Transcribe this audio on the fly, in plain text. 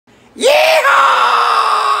Yeehaw!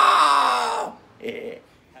 Yeah.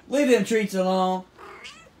 Leave them treats alone.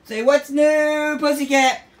 Say, what's new,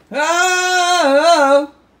 pussycat?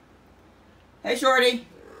 Oh! Hey, shorty.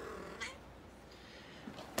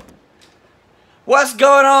 What's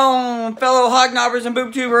going on, fellow hognobbers and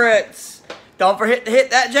boob tuberettes? Don't forget to hit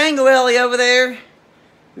that jangle belly over there.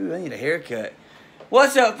 Ooh, I need a haircut.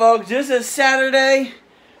 What's up, folks? This is Saturday.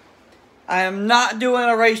 I am not doing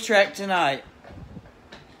a racetrack tonight.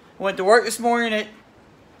 Went to work this morning at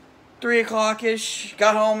 3 o'clock-ish.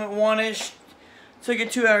 Got home at 1-ish. Took a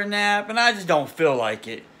 2-hour nap, and I just don't feel like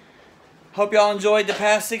it. Hope y'all enjoyed the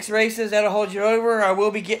past 6 races. That'll hold you over. I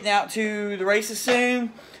will be getting out to the races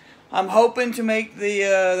soon. I'm hoping to make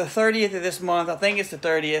the 30th of this month. I think it's the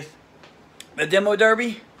 30th. The demo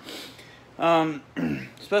derby.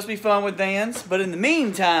 Supposed to be fun with vans. But in the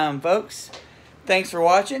meantime, folks, thanks for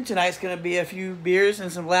watching. Tonight's going to be a few beers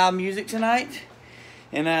and some loud music tonight.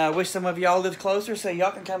 And I wish some of y'all lived closer so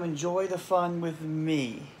y'all can come enjoy the fun with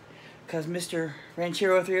me. Because Mr.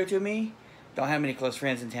 Ranchero 302 me don't have many close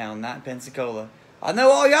friends in town, not in Pensacola. I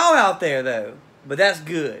know all y'all out there, though. But that's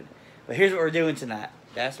good. But here's what we're doing tonight.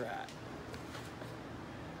 That's right.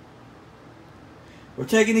 We're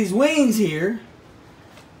taking these wings here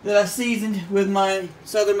that I seasoned with my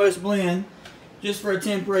Southernmost blend just for a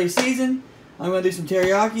temporary season. I'm going to do some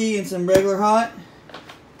teriyaki and some regular hot.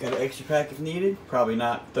 Got an extra pack if needed. Probably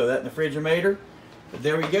not throw that in the refrigerator. But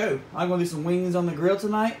there we go. I'm going to do some wings on the grill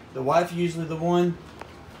tonight. The wife's usually the one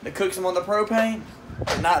that cooks them on the propane.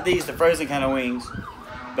 Not these, the frozen kind of wings.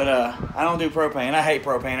 But I don't do propane. I hate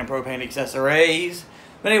propane and propane accessories.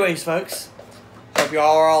 But anyways, folks, hope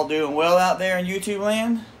y'all are all doing well out there in YouTube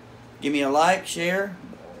land. Give me a like, share.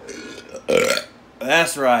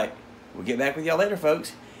 That's right. We'll get back with y'all later,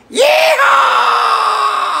 folks. Yeehaw!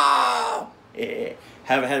 Yeah.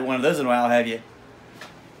 Haven't had one of those in a while, have you?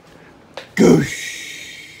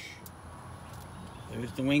 Goosh!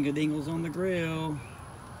 There's the wing of dingles on the grill.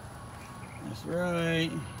 That's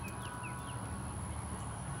right.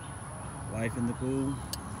 Wife in the pool.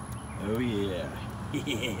 Oh yeah.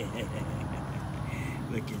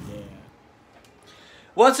 Look at that.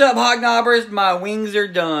 What's up, hognobbers? My wings are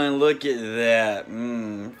done. Look at that.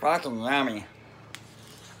 Fucking yummy.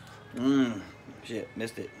 Shit,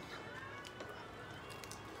 missed it.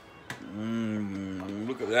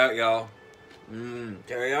 Look at that, y'all.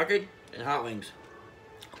 Teriyaki and hot wings.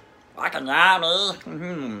 Fucking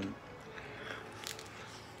yummy.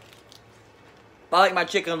 I like my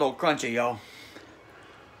chicken a little crunchy, y'all.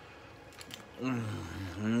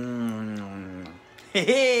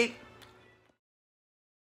 Hey.